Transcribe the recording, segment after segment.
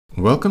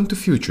Welcome to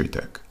Future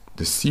Tech,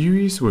 the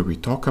series where we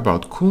talk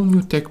about cool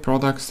new tech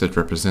products that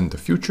represent the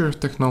future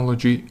of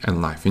technology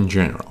and life in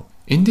general.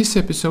 In this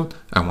episode,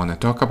 I want to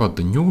talk about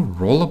the new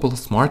rollable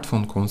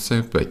smartphone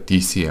concept by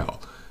TCL.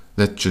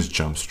 Let's just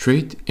jump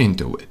straight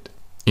into it.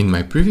 In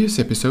my previous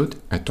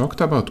episode, I talked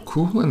about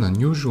cool and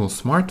unusual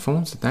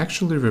smartphones that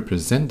actually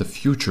represent the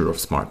future of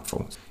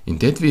smartphones. In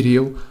that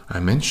video, I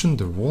mentioned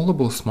the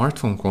rollable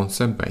smartphone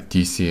concept by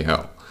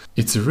TCL.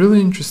 It's a really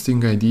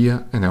interesting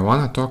idea, and I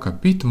want to talk a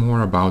bit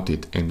more about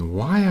it and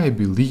why I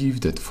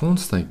believe that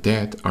phones like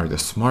that are the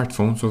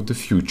smartphones of the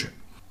future.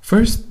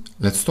 First,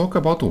 let's talk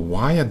about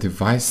why a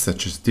device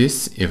such as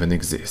this even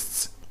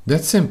exists.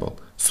 That's simple,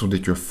 so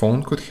that your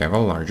phone could have a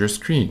larger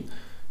screen.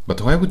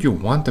 But why would you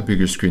want a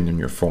bigger screen on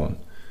your phone?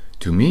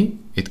 To me,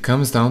 it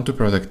comes down to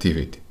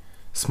productivity.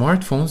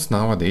 Smartphones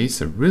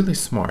nowadays are really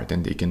smart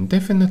and they can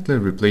definitely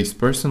replace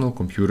personal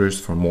computers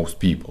for most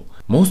people.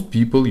 Most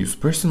people use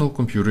personal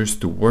computers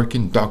to work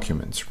in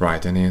documents,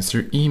 write and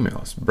answer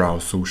emails,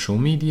 browse social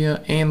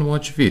media, and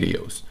watch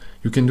videos.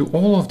 You can do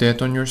all of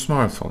that on your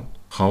smartphone.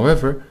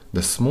 However,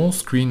 the small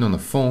screen on a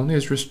phone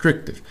is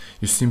restrictive.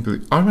 You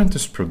simply aren't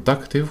as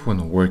productive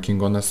when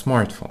working on a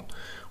smartphone,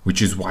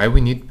 which is why we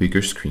need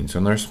bigger screens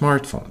on our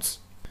smartphones.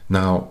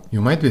 Now,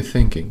 you might be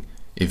thinking,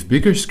 if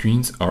bigger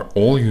screens are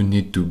all you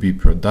need to be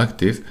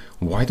productive,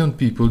 why don't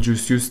people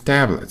just use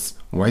tablets?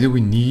 Why do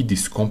we need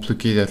these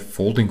complicated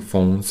folding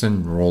phones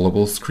and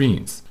rollable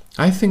screens?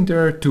 I think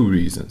there are two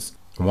reasons.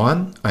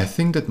 One, I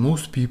think that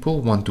most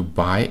people want to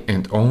buy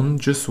and own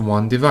just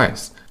one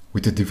device.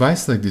 With a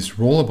device like this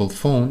rollable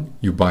phone,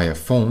 you buy a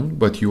phone,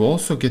 but you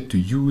also get to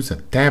use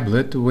a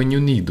tablet when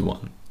you need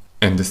one.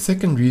 And the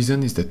second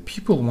reason is that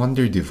people want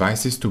their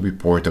devices to be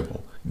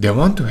portable. They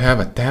want to have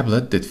a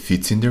tablet that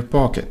fits in their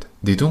pocket.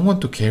 They don't want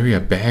to carry a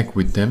bag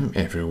with them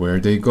everywhere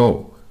they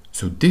go.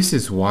 So this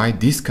is why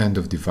these kind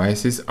of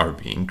devices are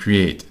being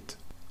created.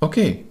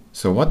 Okay,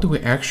 so what do we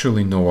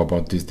actually know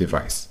about this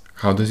device?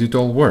 How does it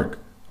all work?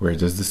 Where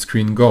does the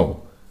screen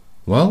go?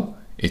 Well,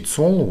 it's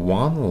all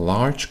one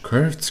large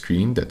curved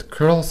screen that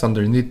curls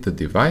underneath the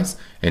device,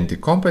 and the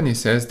company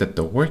says that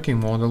the working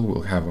model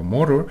will have a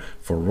motor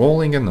for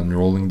rolling and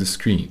unrolling the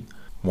screen.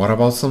 What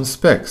about some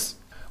specs?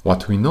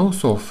 What we know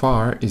so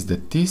far is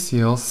that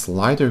TCL's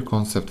slider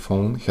concept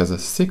phone has a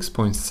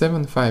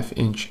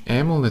 6.75-inch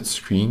AMOLED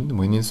screen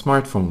when in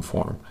smartphone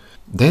form.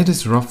 That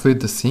is roughly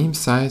the same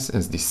size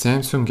as the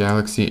Samsung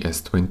Galaxy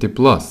S20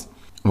 Plus.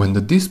 When the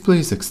display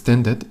is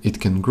extended,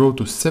 it can grow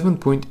to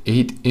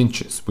 7.8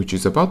 inches, which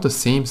is about the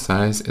same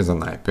size as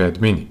an iPad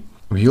mini.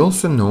 We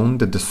also know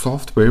that the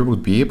software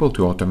would be able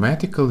to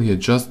automatically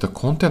adjust the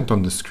content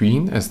on the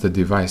screen as the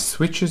device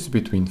switches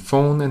between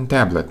phone and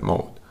tablet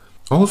mode.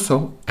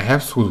 Also,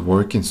 apps would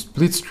work in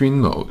split-screen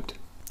mode.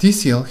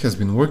 TCL has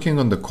been working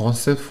on the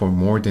concept for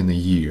more than a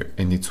year,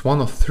 and it's one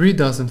of 3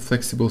 dozen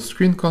flexible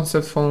screen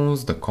concept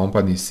phones the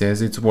company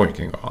says it's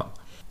working on.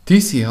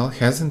 TCL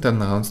hasn't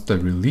announced a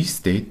release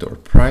date or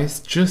price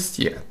just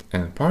yet,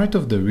 and part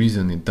of the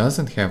reason it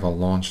doesn't have a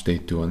launch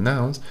date to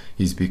announce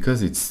is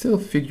because it's still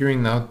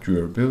figuring out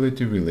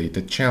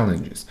durability-related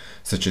challenges,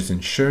 such as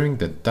ensuring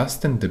that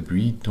dust and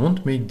debris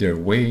don't make their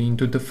way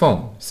into the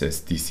phone,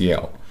 says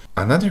TCL.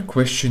 Another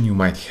question you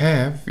might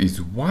have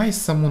is why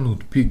someone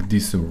would pick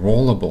this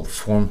rollable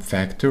form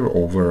factor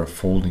over a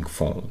folding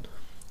phone.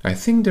 I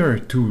think there are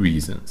 2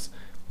 reasons.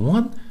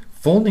 One,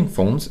 folding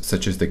phones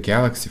such as the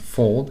Galaxy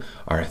Fold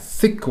are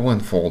thick when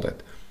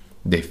folded.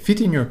 They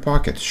fit in your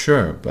pocket,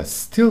 sure, but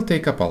still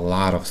take up a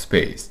lot of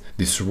space.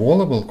 This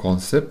rollable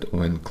concept,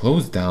 when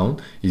closed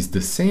down, is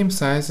the same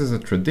size as a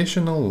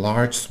traditional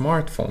large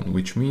smartphone,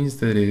 which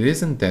means that it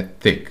isn't that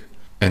thick.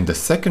 And the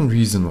second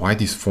reason why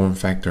this form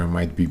factor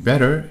might be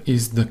better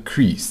is the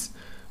crease.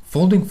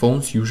 Folding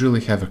phones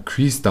usually have a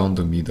crease down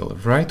the middle,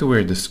 right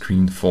where the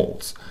screen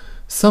folds.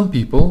 Some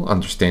people,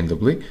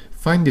 understandably,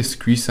 find this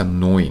crease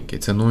annoying.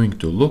 It's annoying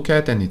to look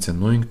at and it's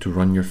annoying to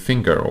run your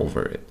finger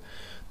over it.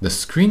 The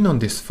screen on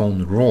this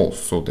phone rolls,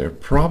 so there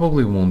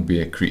probably won't be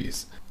a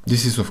crease.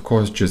 This is of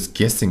course just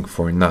guessing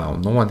for now.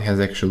 No one has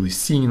actually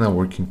seen a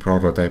working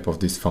prototype of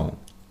this phone.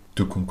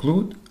 To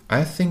conclude,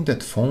 I think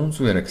that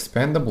phones with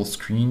expandable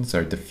screens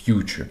are the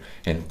future,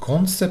 and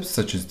concepts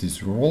such as this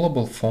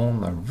rollable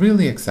phone are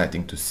really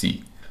exciting to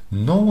see.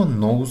 No one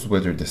knows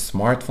whether the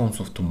smartphones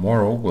of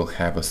tomorrow will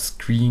have a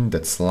screen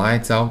that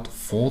slides out,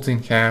 folds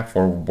in half,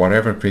 or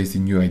whatever crazy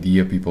new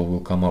idea people will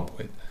come up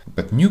with.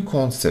 But new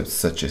concepts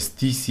such as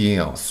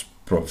TCL's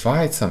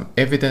provide some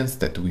evidence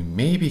that we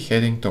may be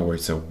heading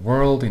towards a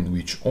world in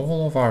which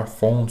all of our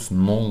phones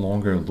no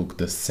longer look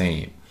the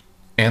same.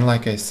 And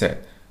like I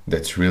said,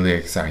 that's really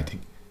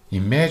exciting.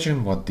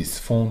 Imagine what this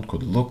phone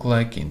could look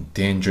like in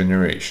 10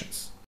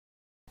 generations.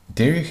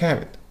 There you have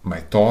it, my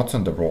thoughts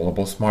on the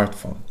rollable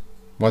smartphone.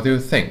 What do you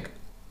think?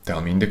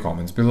 Tell me in the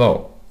comments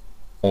below.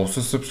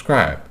 Also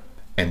subscribe,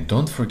 and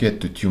don't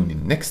forget to tune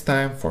in next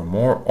time for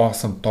more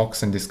awesome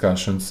talks and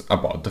discussions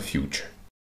about the future.